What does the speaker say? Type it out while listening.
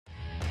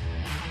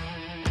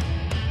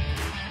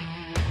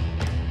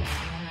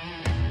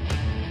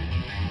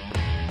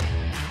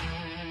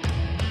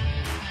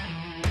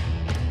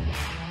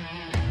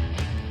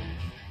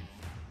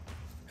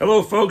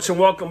Hello folks and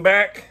welcome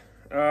back.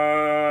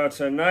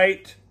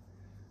 Tonight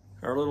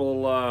our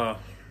little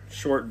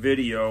short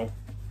video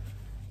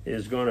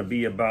is going to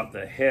be about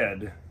the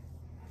head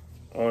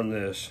on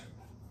this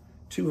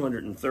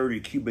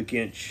 230 cubic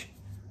inch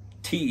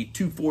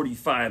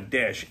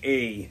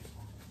T245-A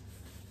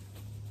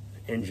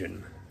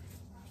engine.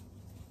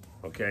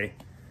 Okay,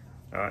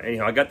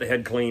 anyhow, I got the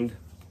head cleaned,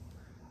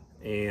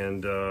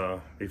 and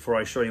before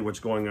I show you what's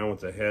going on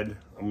with the head,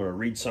 I'm going to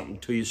read something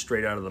to you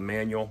straight out of the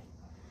manual.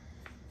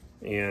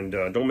 And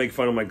don't make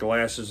fun of my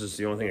glasses, it's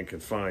the only thing I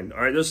could find.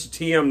 All right, this is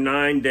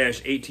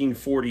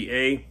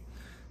TM9-1840A,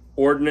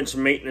 Ordnance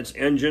Maintenance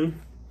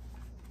Engine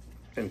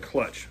and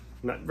Clutch.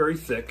 Not very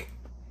thick,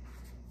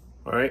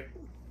 all right,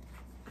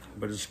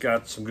 but it's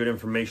got some good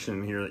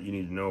information in here that you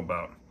need to know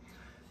about.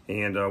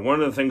 And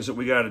one of the things that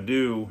we got to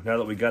do, now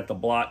that we got the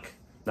block,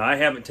 now I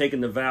haven't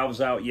taken the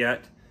valves out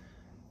yet,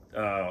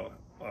 or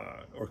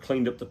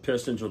cleaned up the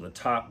pistons or the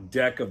top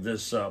deck of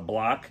this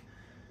block,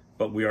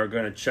 but we are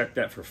going to check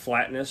that for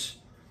flatness.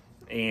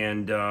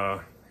 And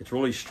it's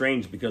really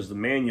strange because the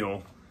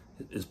manual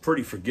is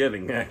pretty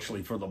forgiving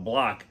actually for the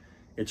block.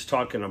 It's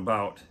talking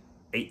about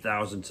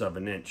 0.08 of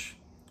an inch,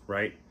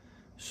 right?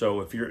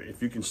 So if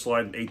you can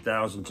slide an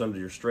 0.08 under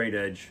your straight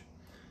edge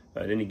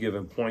at any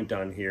given point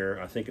on here,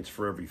 I think it's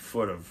for every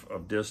foot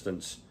of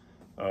distance,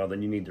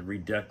 then you need to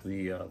redeck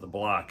the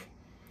block.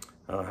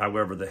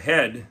 However, the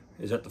head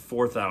is at the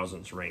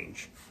 0.04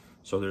 range.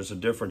 So there's a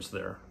difference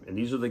there. And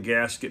these are the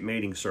gasket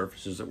mating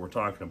surfaces that we're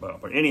talking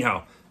about. But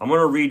anyhow, I'm going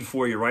to read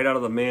for you right out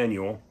of the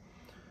manual.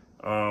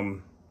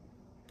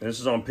 This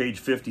is on page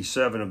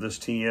 57 of this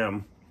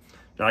TM.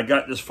 Now, I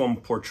got this from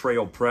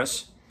Portrayal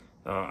Press.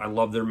 I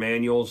love their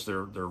manuals.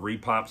 They're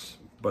repops,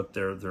 but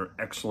they're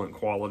excellent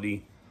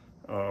quality.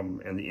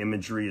 And the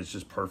imagery is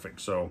just perfect.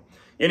 So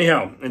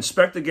anyhow,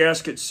 inspect the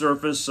gasket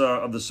surface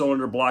of the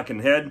cylinder block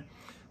and head.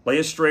 Lay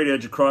a straight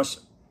edge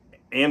across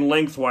and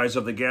lengthwise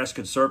of the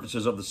gasket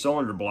surfaces of the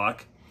cylinder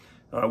block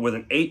with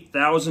an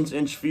 0.08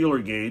 inch feeler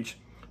gauge.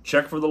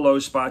 Check for the low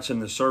spots in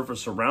the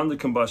surface around the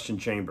combustion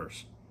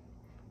chambers.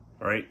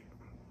 All right.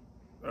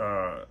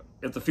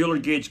 If the feeler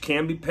gauge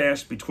can be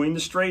passed between the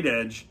straight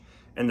edge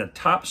and the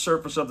top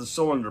surface of the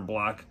cylinder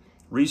block,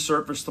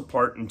 resurface the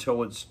part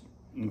until it's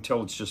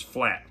just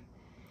flat.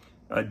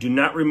 Do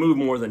not remove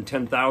more than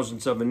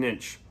 0.10 of an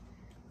inch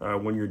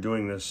when you're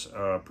doing this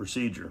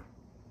procedure.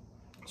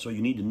 So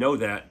you need to know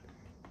that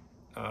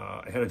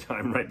ahead of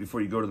time, right before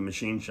you go to the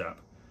machine shop.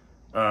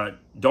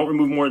 Don't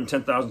remove more than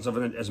 0.10 of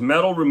an inch, as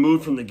metal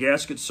removed from the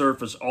gasket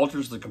surface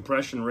alters the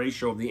compression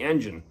ratio of the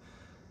engine.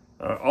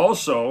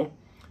 Also,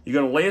 you're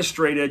going to lay a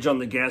straight edge on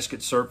the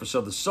gasket surface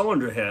of the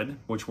cylinder head,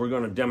 which we're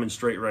going to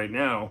demonstrate right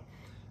now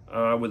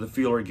with a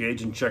feeler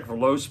gauge, and check for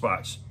low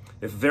spots.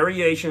 If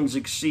variations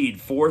exceed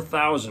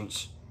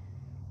 0.04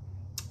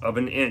 of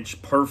an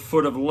inch per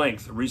foot of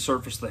length,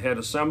 resurface the head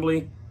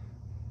assembly,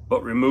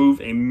 but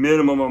remove a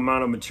minimum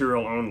amount of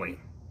material only.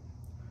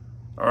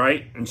 All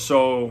right, and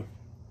so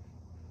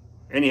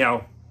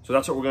anyhow, so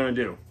that's what we're going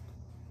to do.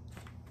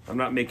 I'm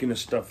not making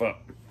this stuff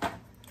up.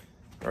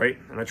 All right,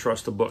 and I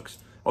trust the books.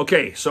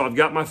 Okay, so I've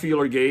got my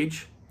feeler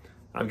gauge.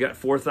 I've got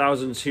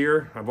 0.04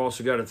 here. I've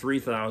also got a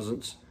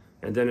 0.03,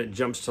 and then it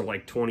jumps to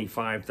like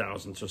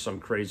 0.25 or some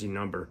crazy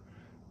number.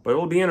 But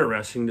it'll be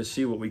interesting to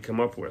see what we come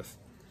up with.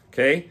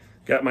 Okay,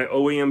 got my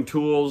OEM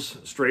Tools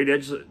straight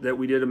edge that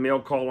we did a mail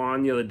call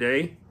on the other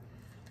day.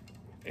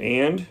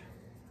 And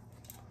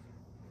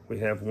we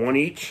have one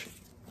each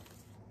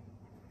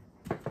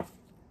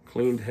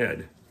cleaned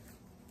head.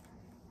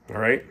 All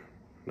right,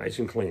 nice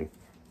and clean.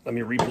 Let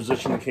me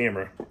reposition the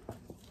camera.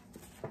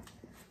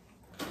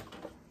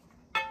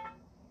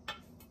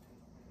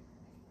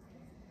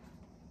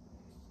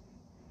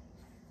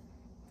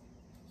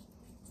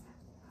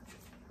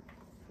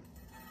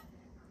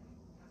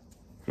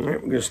 All right,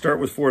 we're going to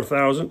start with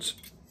 0.04.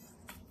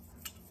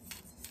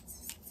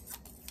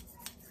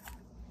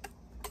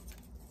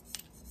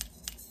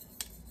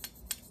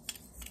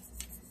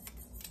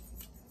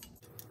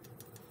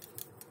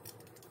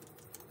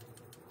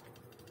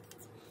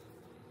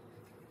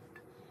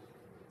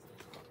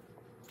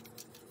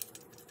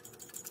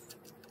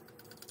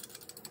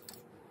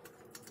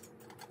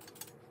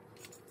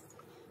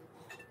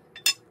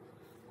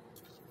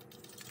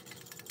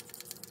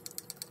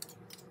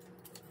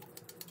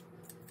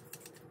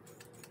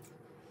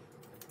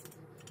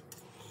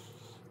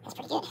 That's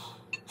pretty good.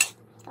 Let's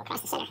go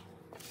across the center.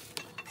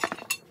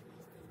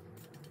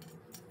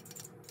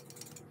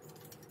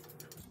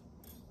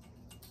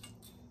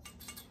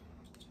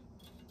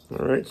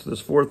 All right, so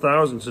this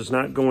 0.04 is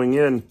not going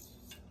in.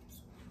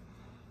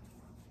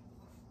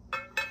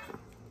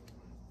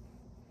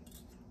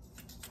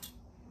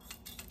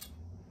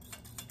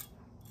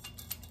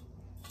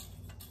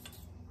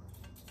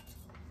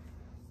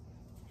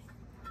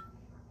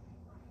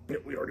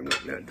 Yep, we already went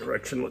in that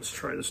direction. Let's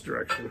try this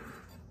direction.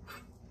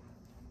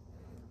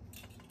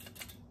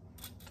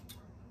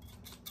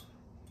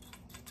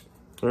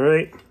 All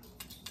right.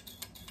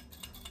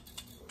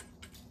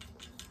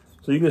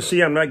 So you can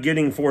see I'm not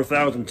getting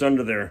 0.04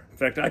 under there. In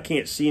fact, I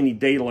can't see any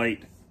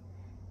daylight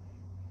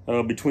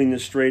between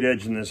this straight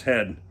edge and this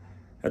head.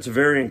 That's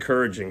very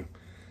encouraging.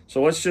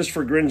 So let's just,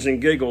 for grins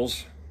and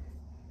giggles,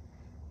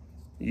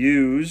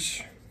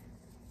 use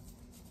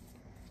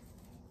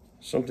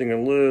something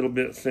a little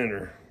bit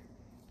thinner.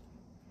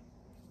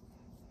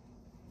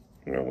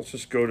 Well, let's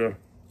just go to,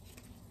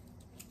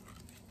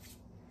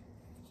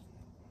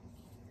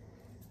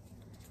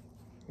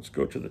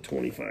 the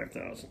 25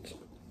 thousandths.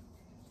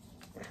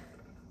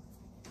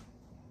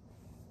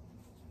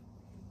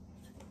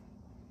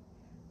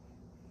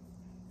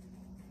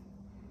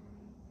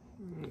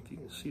 If you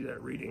can see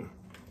that reading.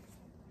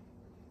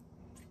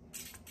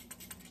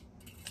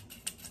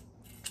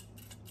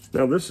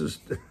 Now this is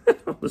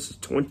this is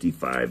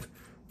 25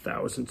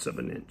 thousandths of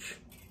an inch.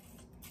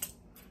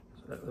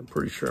 I'm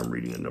pretty sure I'm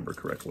reading the number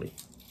correctly.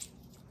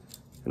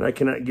 And I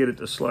cannot get it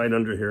to slide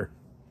under here.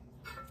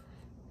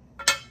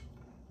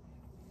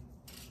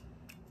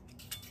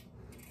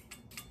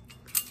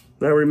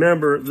 Now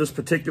remember, this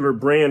particular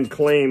brand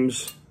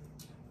claims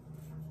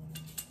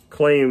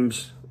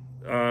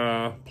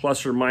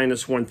plus or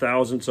minus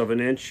 1/1000th of an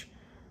inch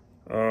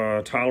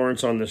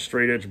tolerance on this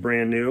straight edge,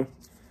 brand new.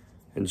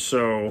 And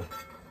so,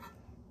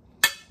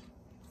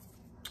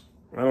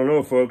 I don't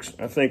know, folks.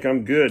 I think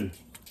I'm good.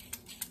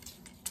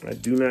 I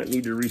do not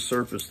need to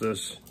resurface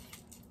this.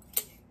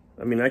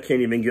 I mean, I can't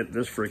even get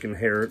this freaking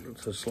hair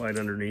to slide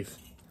underneath.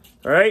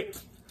 All right?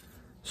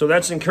 So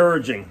that's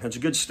encouraging. That's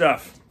good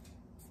stuff.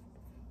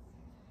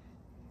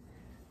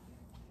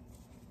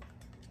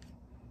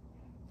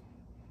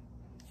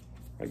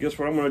 I guess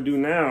what I'm going to do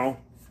now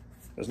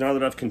is, now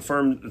that I've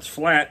confirmed it's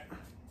flat,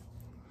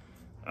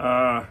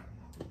 we're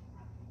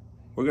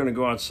going to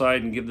go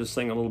outside and give this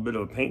thing a little bit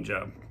of a paint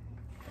job.